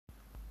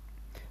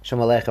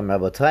Shalom Aleichem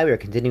Rabotai. We are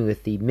continuing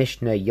with the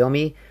Mishnah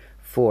Yomi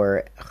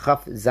for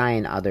Chaf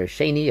Zayin Adar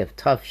Sheni of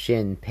Tuf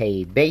Shin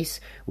Pei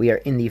Base. We are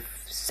in the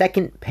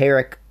second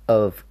parak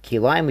of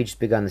Kilayim. We just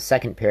begun the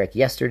second parak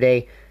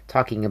yesterday,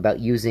 talking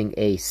about using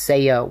a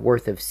seah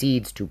worth of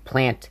seeds to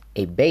plant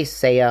a base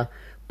seah.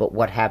 But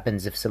what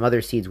happens if some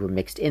other seeds were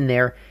mixed in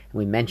there? And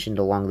we mentioned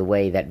along the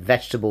way that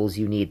vegetables,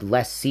 you need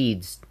less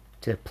seeds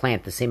to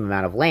plant the same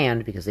amount of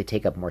land because they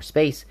take up more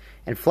space.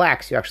 And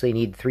flax, you actually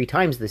need 3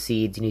 times the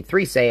seeds. You need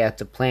 3 seah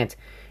to plant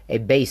a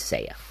base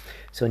seah.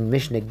 So in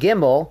Mishnah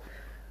Gimel,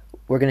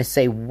 we're going to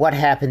say what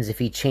happens if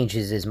he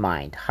changes his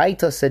mind.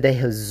 Haita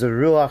sadeh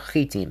zerua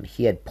chitim.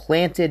 He had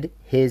planted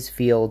his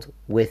field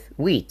with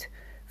wheat.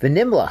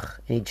 V'nimlach.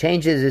 And he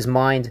changes his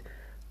mind.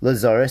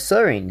 Lazara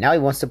surin. Now he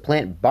wants to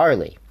plant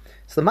barley.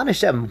 So the Man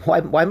Hashem,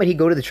 why might he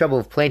go to the trouble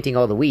of planting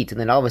all the wheat and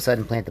then all of a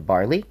sudden plant the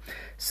barley?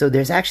 So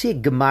there's actually a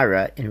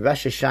Gemara in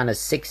Rosh Hashanah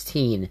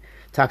 16,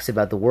 talks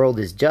about the world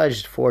is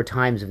judged 4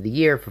 times of the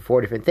year for 4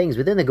 different things.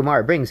 Within the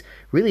Gemara brings,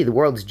 really the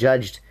world's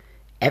judged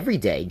every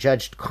day,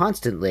 judged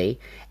constantly.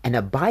 And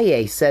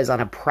Abaye says on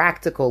a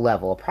practical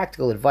level,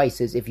 practical advice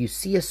is if you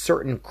see a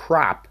certain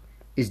crop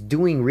is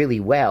doing really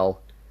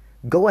well,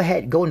 go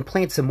and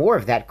plant some more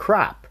of that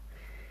crop.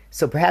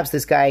 So perhaps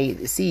this guy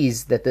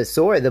sees that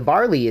the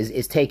barley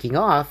is taking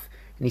off,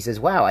 and he says,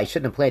 wow, I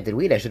shouldn't have planted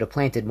wheat, I should have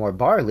planted more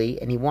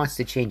barley, and he wants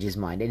to change his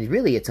mind. And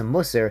really, it's a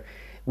musar.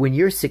 When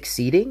you're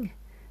succeeding,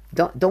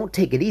 don't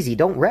take it easy,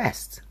 don't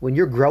rest. When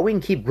you're growing,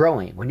 keep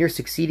growing. When you're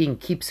succeeding,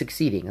 keep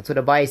succeeding. That's what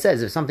Abaye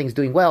says. If something's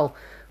doing well,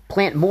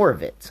 plant more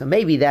of it. So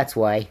maybe that's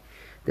why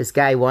this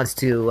guy wants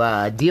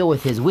to deal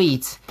with his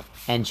wheat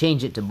and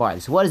change it to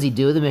barley. So what does he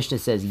do? The Mishnah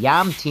says,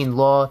 Yam tin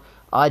lo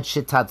ad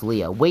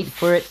shetatliya. Wait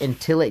for it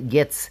until it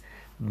gets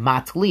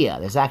matliya.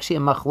 There's actually a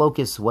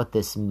machlokis what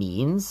this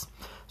means.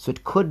 So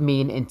it could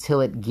mean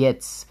until it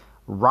gets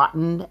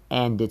rotten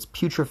and it's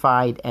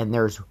putrefied and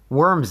there's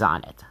worms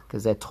on it.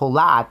 Because a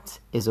tolat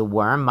is a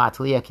worm.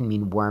 Matliya can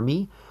mean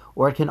wormy.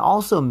 Or it can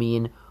also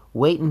mean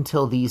wait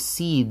until these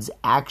seeds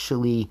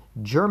actually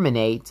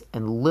germinate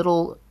and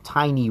little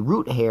tiny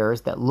root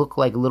hairs that look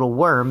like little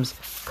worms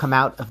come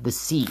out of the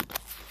seed.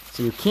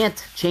 So you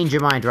can't change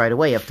your mind right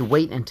away. You have to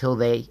wait until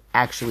they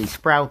actually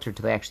sprout or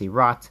until they actually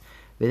rot.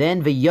 But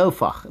then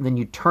v'yofach, and then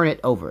you turn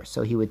it over.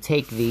 So he would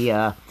take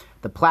the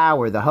plow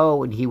or the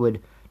hoe, and he would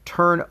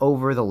turn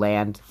over the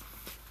land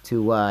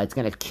to. It's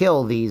going to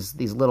kill these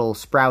little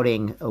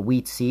sprouting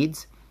wheat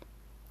seeds.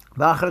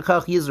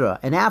 V'acharkach yizra,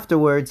 and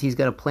afterwards he's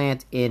going to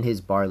plant in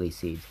his barley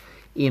seeds.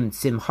 Im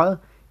tzimcha,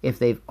 if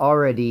they've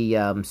already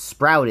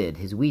sprouted,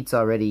 his wheat's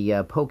already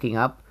poking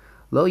up.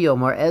 Lo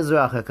yomar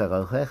ezra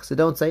achakarochech. So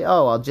don't say,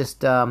 oh,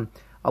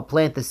 I'll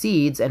plant the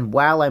seeds, and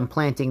while I'm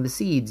planting the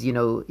seeds,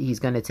 he's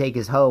going to take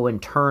his hoe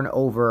and turn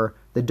over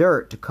the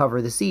dirt to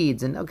cover the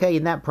seeds. And okay,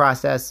 in that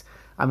process,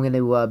 I'm going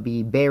to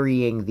be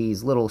burying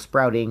these little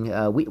sprouting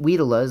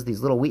wheatelas.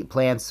 These little wheat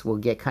plants will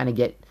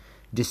get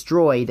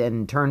destroyed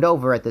and turned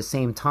over at the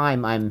same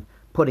time I'm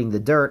putting the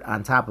dirt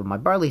on top of my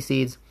barley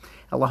seeds.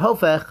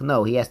 Alahofech,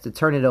 no, he has to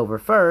turn it over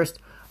first.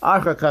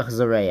 Achakach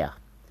zareya.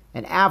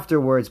 And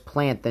afterwards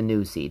plant the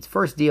new seeds.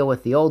 First deal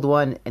with the old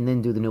one, and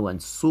then do the new one.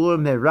 Sur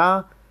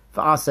merah.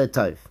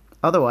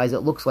 Otherwise, it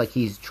looks like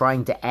he's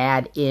trying to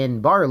add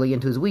in barley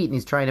into his wheat, and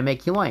he's trying to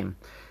make kiloim.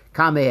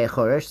 Kameh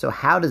choresh. So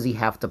how does he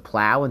have to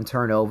plow and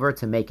turn over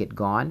to make it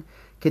gone?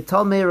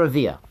 Kital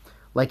me'ravia,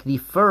 like the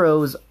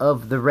furrows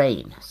of the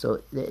rain.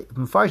 So the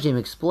Mepharshim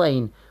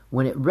explain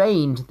when it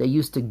rained, they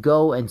used to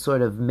go and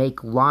sort of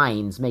make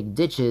lines, make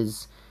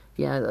ditches,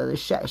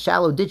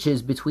 shallow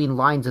ditches between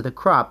lines of the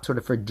crop, sort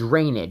of for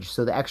drainage,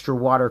 so the extra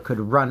water could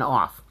run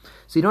off.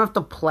 So you don't have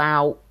to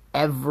plow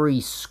every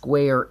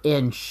square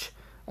inch,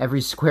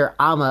 every square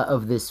amma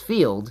of this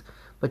field,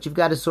 but you've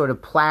got to sort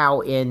of plow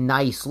in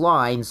nice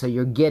lines so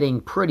you're getting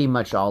pretty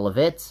much all of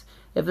it.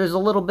 If there's a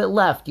little bit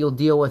left, you'll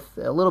deal with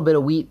a little bit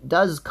of wheat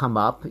does come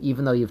up,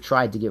 even though you've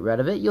tried to get rid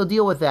of it. You'll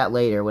deal with that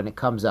later when it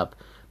comes up.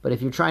 But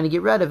if you're trying to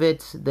get rid of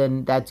it,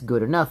 then that's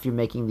good enough. You're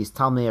making these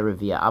Talmei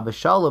Revia. Abba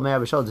Shalom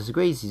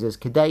disagrees. He says,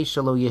 Kedei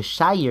shalo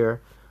yeshayir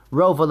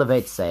rova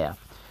levet seah.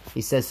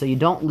 He says, so you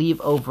don't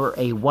leave over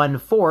a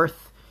 1/4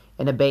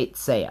 in a beit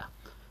seah.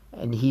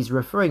 And he's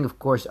referring, of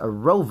course, a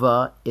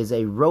rova is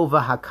a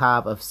rova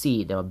hakav of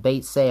seed. Now, a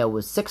beit seah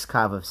was 6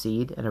 kav of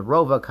seed, and a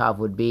rova kav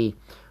would be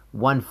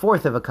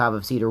 1/4 of a kav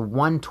of seed, or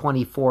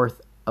 1/24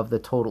 of the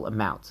total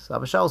amount. So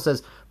Abishal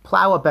says,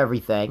 plow up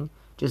everything,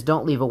 just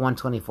don't leave a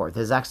 1/24.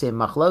 There's actually a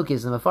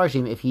machlokis in the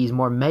Mefarshim if he's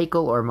more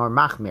makel or more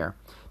machmir,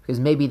 because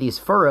maybe these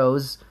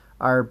furrows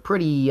are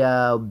pretty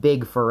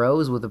big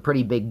furrows with a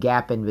pretty big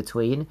gap in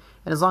between,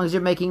 and as long as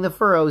you're making the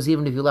furrows,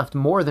 even if you left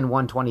more than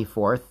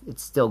 1/24,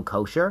 it's still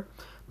kosher.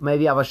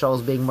 Maybe Avashal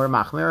is being more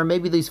machmir, or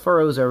maybe these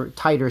furrows are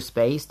tighter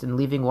spaced, and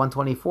leaving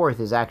 1/24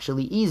 is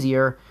actually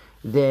easier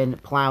than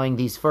plowing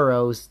these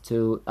furrows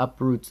to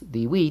uproot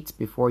the wheat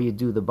before you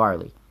do the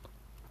barley.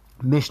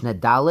 Mishnah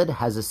Daled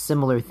has a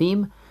similar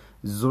theme.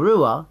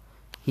 Zurua,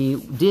 he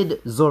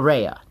did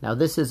zoreya. Now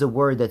this is a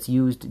word that's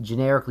used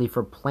generically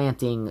for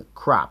planting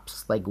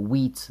crops, like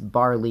wheat,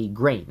 barley,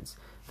 grains.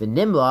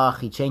 V'nimlach,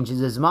 he changes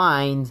his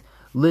mind,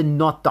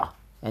 l'nota.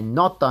 And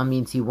nota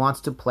means he wants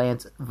to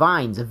plant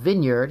vines, a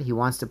vineyard, he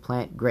wants to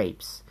plant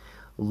grapes.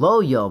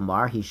 Lo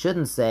yomar, he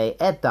shouldn't say,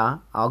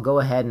 eta, I'll go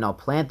ahead and I'll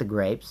plant the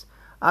grapes,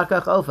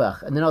 akach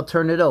ofach, and then I'll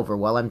turn it over.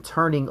 While I'm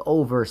turning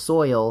over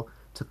soil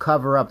to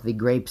cover up the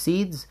grape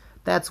seeds,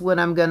 that's when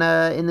I'm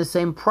gonna, in the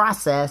same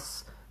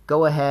process,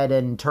 go ahead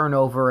and turn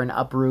over and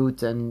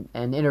uproot and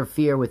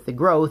interfere with the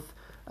growth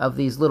of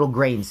these little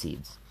grain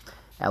seeds.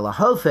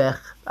 Elahofech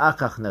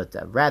akach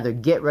nota. Rather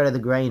get rid of the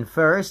grain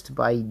first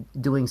by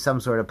doing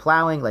some sort of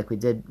plowing like we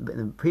did in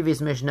the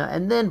previous Mishnah,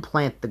 and then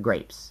plant the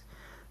grapes.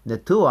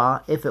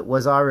 Netua, if it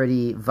was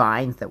already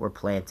vines that were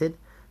planted,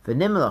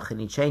 v'nimlach, and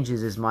he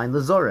changes his mind,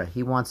 lazora.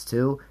 He wants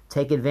to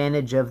take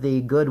advantage of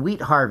the good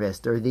wheat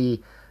harvest or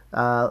the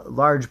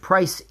large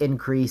price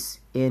increase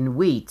in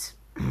wheat.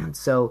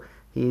 So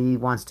he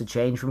wants to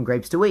change from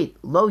grapes to wheat.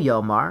 Lo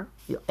yomar,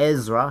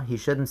 Ezra, he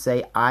shouldn't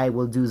say, I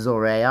will do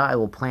zoreya, I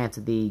will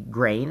plant the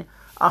grain.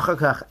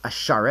 Achakach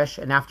asharish,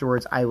 and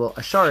afterwards I will,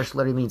 asharish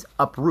literally means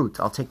uproot.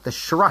 I'll take the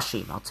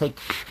shrashim, I'll take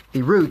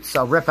the roots,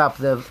 I'll rip out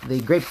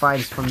the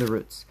grapevines from the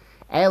roots.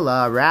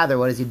 Ela, rather,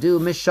 what does he do?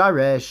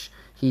 Misharish,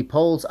 he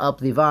pulls up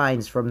the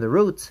vines from the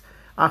roots.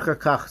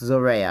 Achakach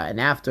zoreya, and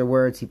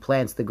afterwards he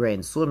plants the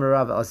grain.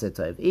 Sulmerav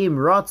asetov. Im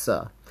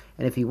rotza,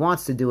 and if he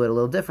wants to do it a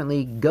little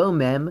differently,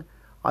 gomem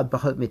ad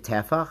bahot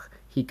mitefach,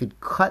 he could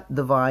cut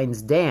the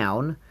vines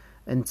down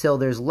until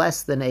there's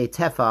less than a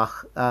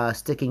tefach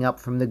sticking up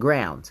from the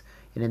ground.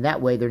 And in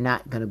that way, they're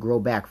not going to grow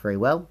back very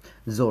well.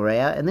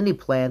 Zorea, and then he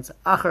plants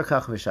achar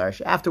kach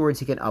misharish. Afterwards,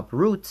 he can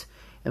uproot.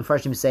 And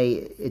Farshim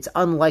say it's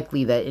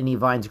unlikely that any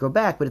vines grow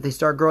back, but if they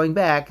start growing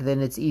back,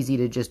 then it's easy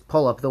to just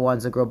pull up the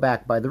ones that grow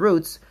back by the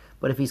roots.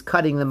 But if he's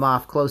cutting them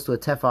off close to a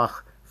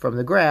tefach from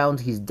the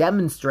ground, he's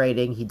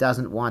demonstrating he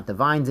doesn't want the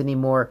vines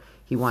anymore.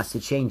 He wants to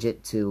change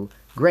it to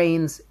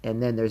grains,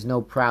 and then there's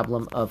no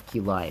problem of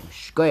kilayim.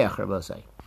 Shkoyach Rabosai.